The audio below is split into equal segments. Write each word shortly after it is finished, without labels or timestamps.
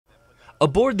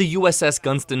Aboard the USS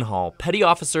Gunston Hall, Petty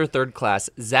Officer 3rd Class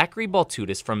Zachary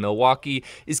Baltutis from Milwaukee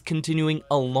is continuing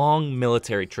a long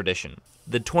military tradition.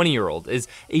 The 20-year-old is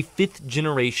a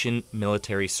fifth-generation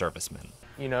military serviceman.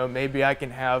 You know, maybe I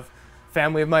can have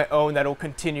family of my own that'll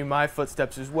continue my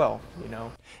footsteps as well, you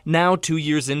know. Now, 2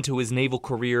 years into his naval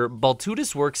career,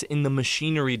 Baltutis works in the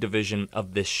machinery division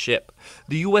of this ship.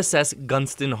 The USS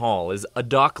Gunston Hall is a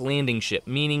dock landing ship,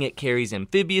 meaning it carries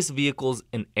amphibious vehicles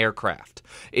and aircraft.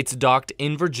 It's docked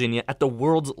in Virginia at the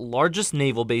world's largest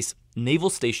naval base, Naval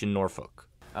Station Norfolk.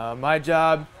 My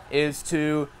job is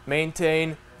to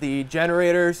maintain the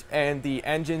generators and the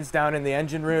engines down in the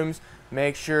engine rooms,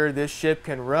 make sure this ship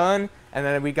can run, and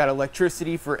then we got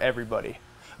electricity for everybody.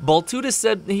 Baltutis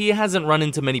said he hasn't run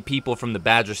into many people from the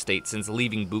Badger State since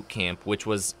leaving boot camp, which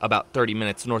was about 30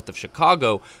 minutes north of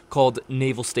Chicago, called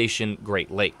Naval Station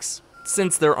Great Lakes.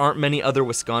 Since there aren't many other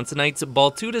Wisconsinites,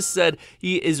 Baltutis said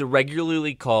he is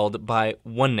regularly called by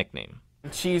one nickname: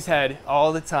 Cheesehead,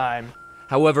 all the time.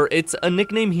 However, it's a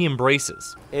nickname he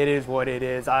embraces. It is what it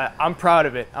is. I'm proud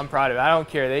of it. I don't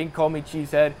care. They can call me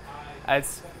Cheesehead.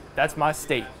 That's my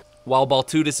state. While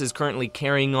Baltutis is currently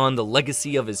carrying on the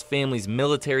legacy of his family's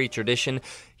military tradition,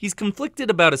 he's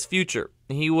conflicted about his future.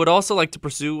 He would also like to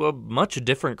pursue a much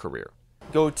different career.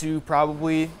 Go to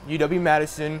probably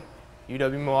UW-Madison,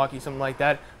 UW-Milwaukee, something like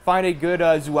that. Find a good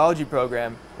zoology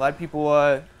program. A lot of people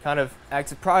kind of act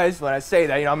surprised when I say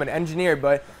that. You know, I'm an engineer,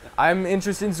 but I'm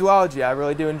interested in zoology. I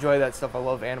really do enjoy that stuff. I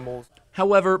love animals.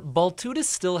 However, Baltutis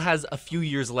still has a few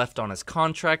years left on his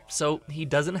contract, so he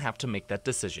doesn't have to make that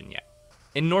decision yet.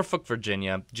 In Norfolk,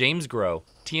 Virginia, James Groh,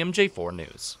 TMJ4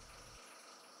 News.